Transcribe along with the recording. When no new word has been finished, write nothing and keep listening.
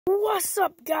What's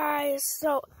up, guys?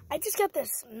 So I just got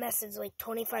this message like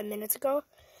 25 minutes ago.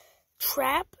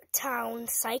 Trap Town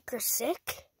SIC or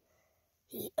SIC.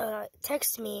 He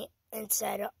texted me and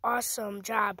said, "Awesome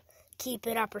job, keep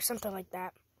it up," or something like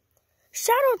that.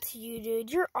 Shout out to you,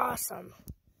 dude. You're awesome.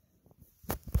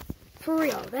 For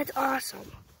real, that's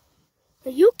awesome.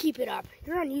 But you keep it up.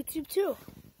 You're on YouTube too.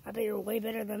 I bet you're way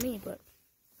better than me, but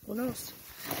who knows?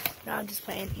 No, I'm just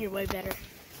playing. You're way better.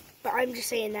 But I'm just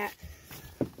saying that.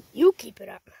 You keep it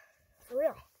up. For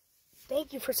real.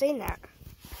 Thank you for saying that.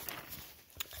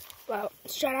 Well,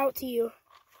 shout out to you.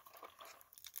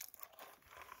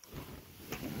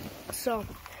 So,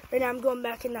 right now I'm going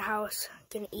back in the house.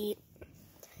 Gonna eat.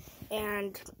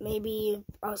 And maybe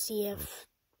I'll see if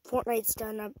Fortnite's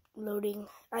done uploading.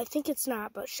 I think it's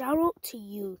not, but shout out to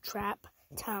you, Trap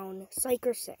Town SIC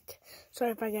or SIC.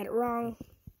 Sorry if I got it wrong.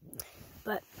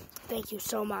 But thank you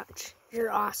so much.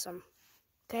 You're awesome.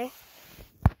 Okay?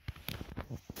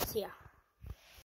 See ya.